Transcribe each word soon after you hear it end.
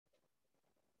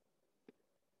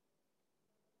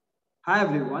Hi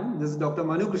everyone, this is Dr.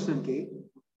 Manu Krishnan K,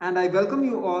 and I welcome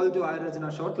you all to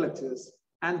Ayur-Rachana short lectures.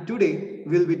 And today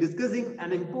we'll be discussing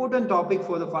an important topic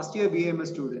for the first year BAMS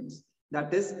students,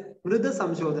 that is Mrutha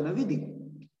samshodhana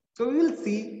vidhi. So we will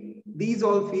see these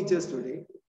all features today.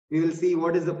 We will see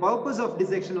what is the purpose of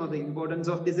dissection or the importance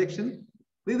of dissection.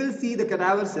 We will see the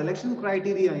cadaver selection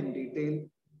criteria in detail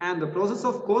and the process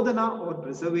of kothana or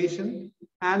preservation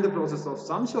and the process of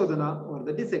samshodhana or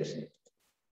the dissection.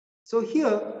 So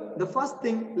here, the first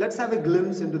thing, let's have a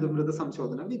glimpse into the Mrutha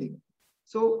Samshodhana Vidhi.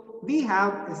 So we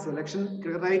have a selection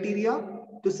criteria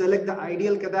to select the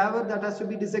ideal cadaver that has to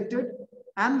be dissected.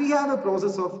 And we have a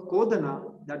process of kodana,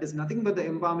 that is nothing but the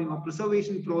embalming or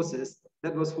preservation process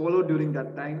that was followed during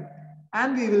that time.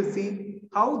 And we will see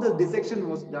how the dissection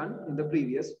was done in the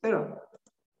previous era.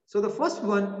 So the first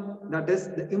one, that is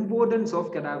the importance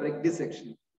of cadaveric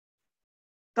dissection.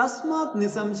 तस्मात्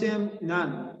निसंशयं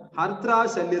ज्ञानं हर्त्रा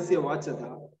शल्यस्य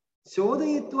वाचता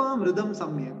शोधयित्वा मृदं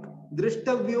सम्यक्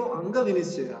दृष्टव्यो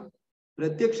अंगविनिश्चयः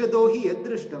प्रत्यक्षतो हि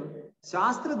यद्दृष्टं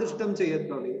शास्त्रदृष्टं च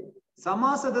यद्भवेत्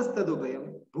समासदस्तदुभयं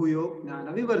भूयो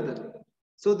ज्ञानविवर्धनम्.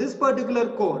 So this particular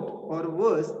quote or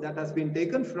verse that has been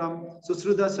taken from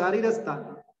Susrutha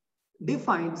shareera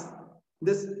defines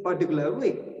this particular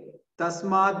way.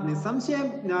 Tasmad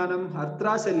nisamshayam jnanam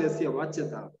hartra shalyasya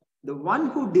vachata. The one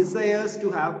who desires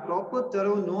to have proper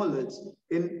thorough knowledge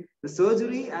in the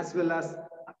surgery as well as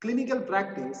clinical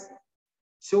practice,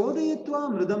 shodhayitva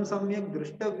mridam samyak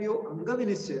drishtavyo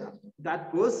angavinishya.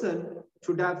 That person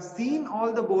should have seen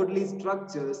all the bodily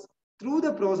structures through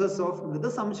the process of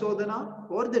mrida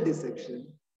samshodhana or the dissection.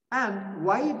 And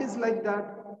why it is like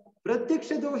that?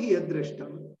 Pratyakshado hi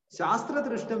yadrishtam, shastra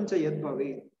drishtam cha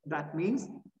yadbhave. That means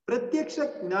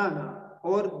pratyaksha jnana,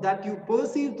 or that you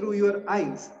perceive through your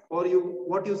eyes, or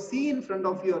what you see in front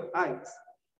of your eyes,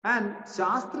 and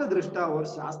shastra drishta or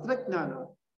shastra jnana,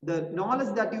 the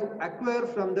knowledge that you acquire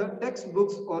from the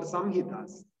textbooks or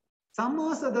samhitas.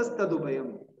 Samasadas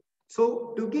tadubhayam.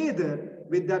 So together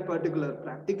with that particular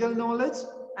practical knowledge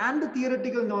and the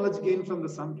theoretical knowledge gained from the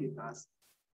samhitas,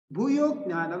 bhuyo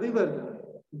jnana vivardhana,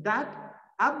 that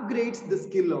upgrades the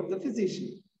skill of the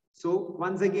physician. So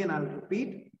once again I'll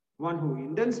repeat, one who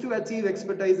intends to achieve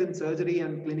expertise in surgery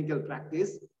and clinical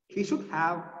practice, he should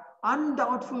have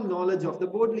undoubtful knowledge of the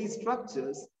bodily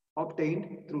structures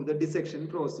obtained through the dissection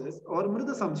process or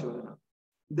mrida samshodhana.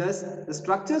 Thus, the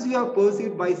structures you have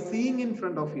perceived by seeing in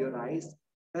front of your eyes,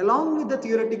 along with the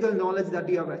theoretical knowledge that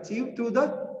you have achieved through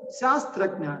the shastra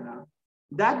jnana,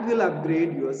 that will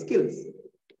upgrade your skills.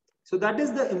 So that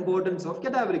is the importance of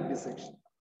cadaveric dissection.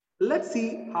 Let's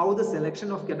see how the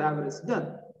selection of cadaver is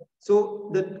done. So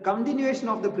the continuation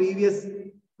of the previous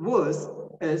verse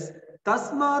is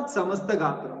Tasmat samasta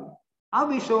gatram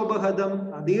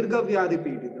avishobhadam adirgha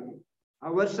vyadipididam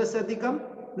avarshasatikam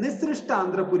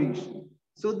nisrishtandra purisham.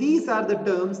 So these are the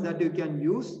terms that you can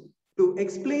use to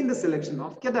explain the selection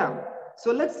of cadaver.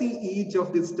 So let's see each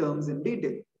of these terms in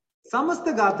detail.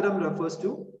 Samasta gatram refers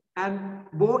to an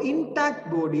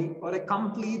intact body or a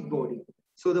complete body.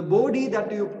 So the body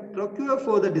that you procure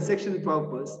for the dissection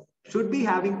purpose should be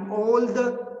having all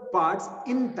the parts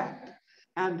intact.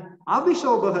 And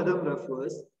avishobhadam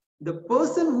refers the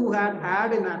person who had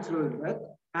a natural death,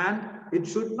 and it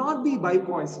should not be by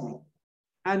poisoning.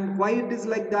 And why it is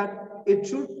like that? It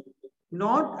should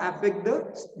not affect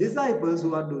the disciples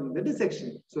who are doing the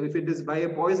dissection. So if it is by a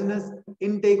poisonous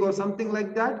intake or something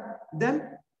like that,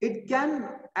 then it can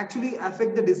actually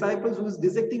affect the disciples who is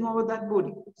dissecting over that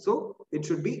body. So it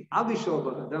should be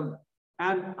avishobhadam.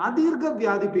 And adirgha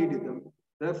vyadipedidam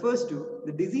refers to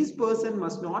the diseased person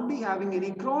must not be having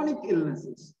any chronic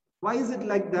illnesses. Why is it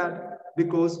like that?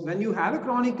 Because when you have a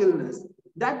chronic illness,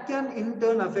 that can in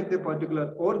turn affect a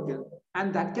particular organ,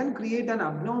 and that can create an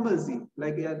abnormalcy,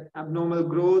 like an abnormal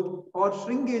growth or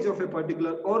shrinkage of a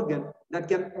particular organ that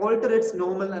can alter its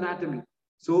normal anatomy.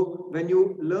 So when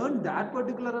you learn that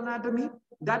particular anatomy,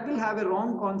 that will have a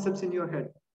wrong concepts in your head.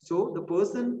 So the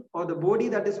person or the body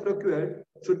that is procured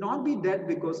should not be dead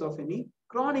because of any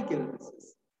chronic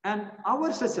illnesses. And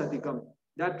avarshasatikam,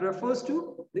 that refers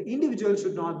to the individual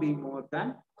should not be more than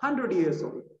 100 years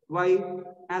old. Why?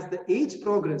 As the age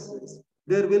progresses,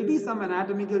 there will be some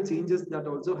anatomical changes that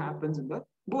also happens in the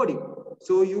body.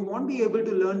 So you won't be able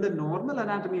to learn the normal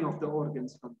anatomy of the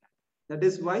organs from that. That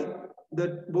is why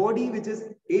the body which is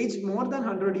aged more than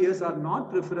 100 years are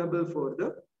not preferable for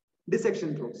the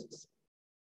dissection process.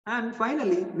 And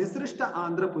finally, Nisrishta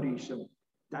Andhra Purisham.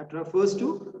 That refers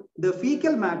to the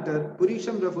fecal matter.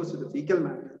 Purisham refers to the fecal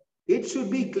matter. It should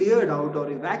be cleared out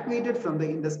or evacuated from the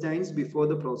intestines before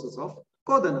the process of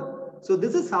kothana. So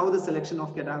this is how the selection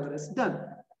of cadaver is done.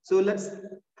 So let's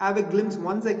have a glimpse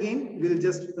once again. We'll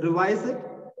just revise it.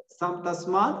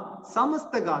 Tasmad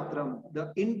samastagatram,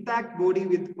 the intact body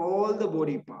with all the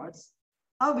body parts.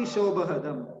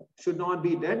 Avishobhahadam, should not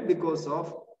be dead because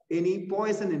of any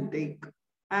poison intake.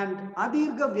 And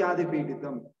adirga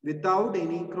vyadipeditam, without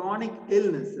any chronic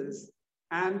illnesses.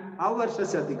 And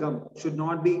avarshasadigam, should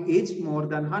not be aged more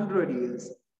than 100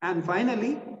 years. And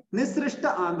finally,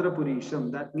 nisrishta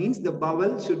andhrapurisham, that means the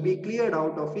bowel should be cleared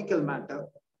out of fecal matter.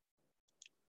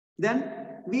 Then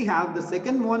we have the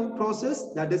second one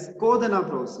process, that is kothana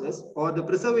process or the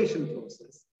preservation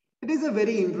process. It is a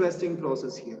very interesting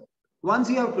process here. Once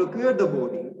you have procured the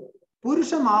body,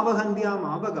 purusham avahandhyam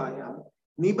avagayam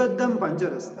nibaddham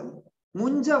pancharastam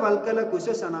munja valkala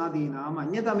kusha sanadinam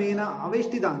anyatamena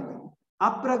aveshtidangam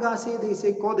apragase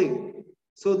dese kode.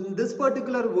 So this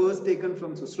particular verse taken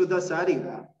from Susrutha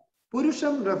shareera,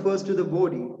 purusham refers to the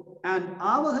body and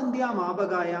avahandhyam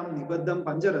avagayam nibaddham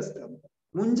pancharastam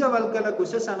munja valkala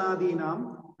kusha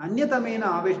sanadinam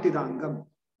anyatamena aveshtidangam.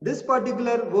 This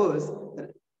particular verse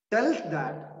tells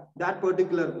that that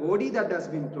particular body that has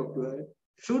been procured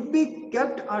should be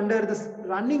kept under the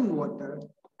running water,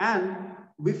 and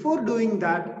before doing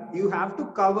that you have to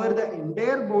cover the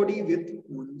entire body with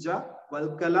munja,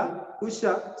 valkala,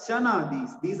 kusha,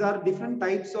 shanadis. These are different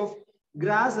types of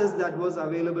grasses that was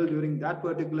available during that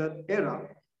particular era,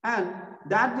 and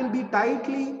that will be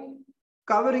tightly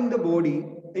covering the body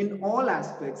in all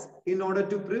aspects in order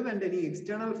to prevent any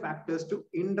external factors to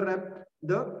interrupt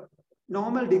the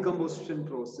normal decomposition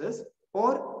process,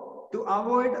 or to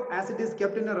avoid, as it is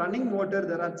kept in a running water,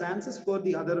 there are chances for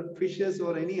the other fishes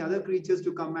or any other creatures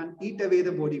to come and eat away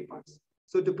the body parts.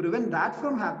 So to prevent that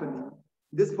from happening,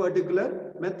 this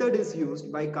particular method is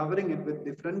used by covering it with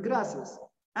different grasses,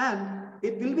 and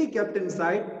it will be kept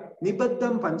inside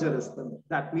nibaddham pancharastam.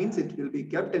 That means it will be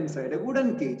kept inside a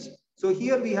wooden cage. So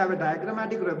here we have a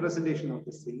diagrammatic representation of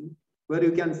the scene where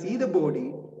you can see the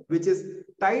body which is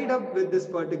tied up with this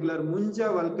particular munja,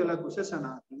 valkala, kusha,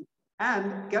 shanati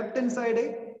and kept inside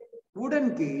a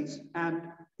wooden cage and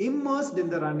immersed in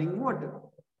the running water.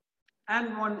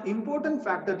 And one important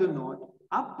factor to note,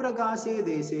 apragase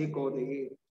dese kode.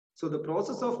 So the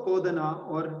process of kodana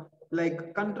or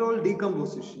like controlled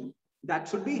decomposition, that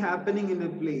should be happening in a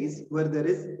place where there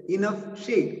is enough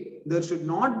shade. There should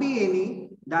not be any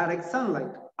direct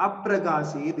sunlight.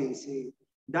 Apragase dese.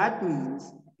 That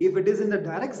means if it is in the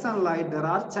direct sunlight, there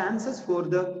are chances for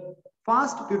the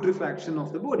fast putrefaction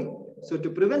of the body. So to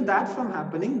prevent that from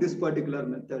happening, this particular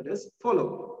method is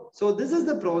followed. So this is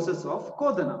the process of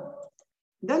kothana.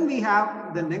 Then we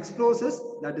have the next process,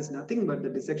 that is nothing but the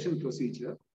dissection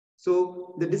procedure.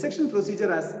 So the dissection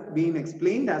procedure has been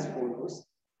explained as follows.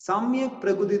 Samyak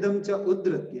pragudidam cha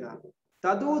udritya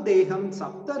tado deham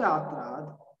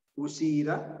saptaratrad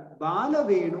ushira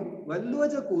balavenu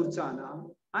vallvaja kurchanam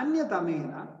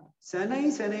anyatamena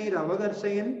shanai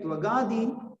ravagarshayan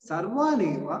tvagadin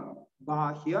sarvaneva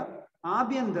bahya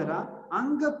abhyandara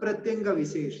anga pratyanga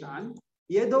visheshan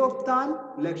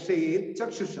yadoktan lakshayet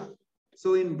chakshusha.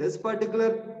 So in this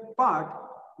particular part,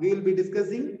 we will be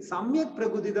discussing samyak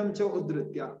pragudidam cha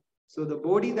udritya. So the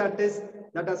body that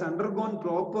has undergone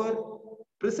proper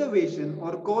preservation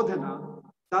or kodhana,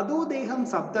 tado deham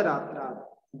saptaratra,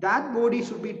 that body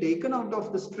should be taken out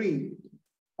of the stream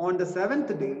on the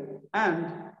 7th day,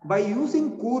 and by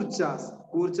using kurchas,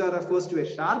 kurcha refers to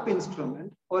a sharp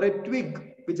instrument or a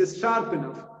twig which is sharp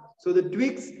enough. So the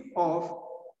twigs of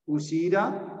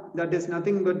ushira, that is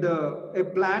nothing but a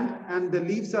plant and the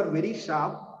leaves are very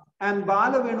sharp, and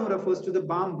balavenu refers to the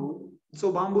bamboo.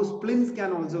 So bamboo splints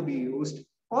can also be used,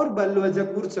 or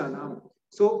balvaja kurchana.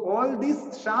 So all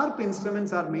these sharp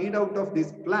instruments are made out of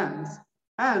these plants,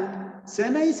 and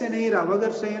shanai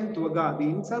ravagarshayan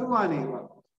tvagadin sarvaneva.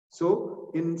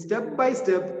 So in step by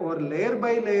step or layer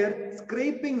by layer,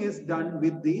 scraping is done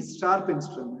with these sharp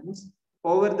instruments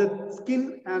over the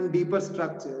skin and deeper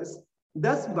structures.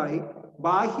 Thus by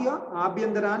bahya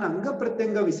abhyandaran anga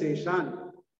pratyanga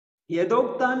visheshan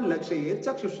yadoktan lakshayet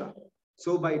chakshusha.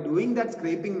 So by doing that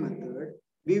scraping method,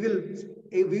 we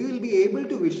will be able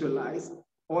to visualize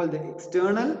all the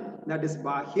external, that is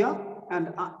bahya,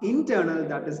 and internal,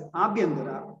 that is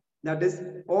abhyandara, that is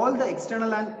all the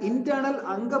external and internal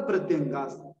anga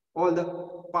pratyangas, all the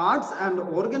parts and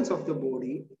organs of the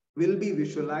body will be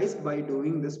visualized by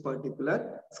doing this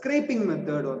particular scraping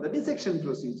method or the dissection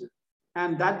procedure.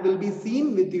 And that will be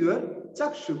seen with your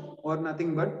chakshu or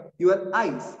nothing but your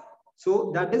eyes.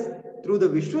 So that is through the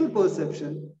visual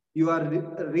perception, you are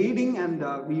reading and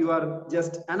you are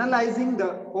just analyzing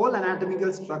the whole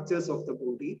anatomical structures of the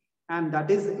body. And that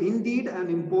is indeed an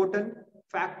important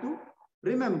fact to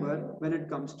remember when it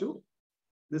comes to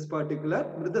this particular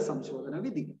Mrutha Samshodhana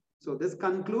vidhi. So this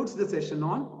concludes the session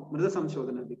on Mrutha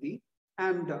Samshodhana vidhi,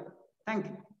 and thank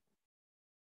you.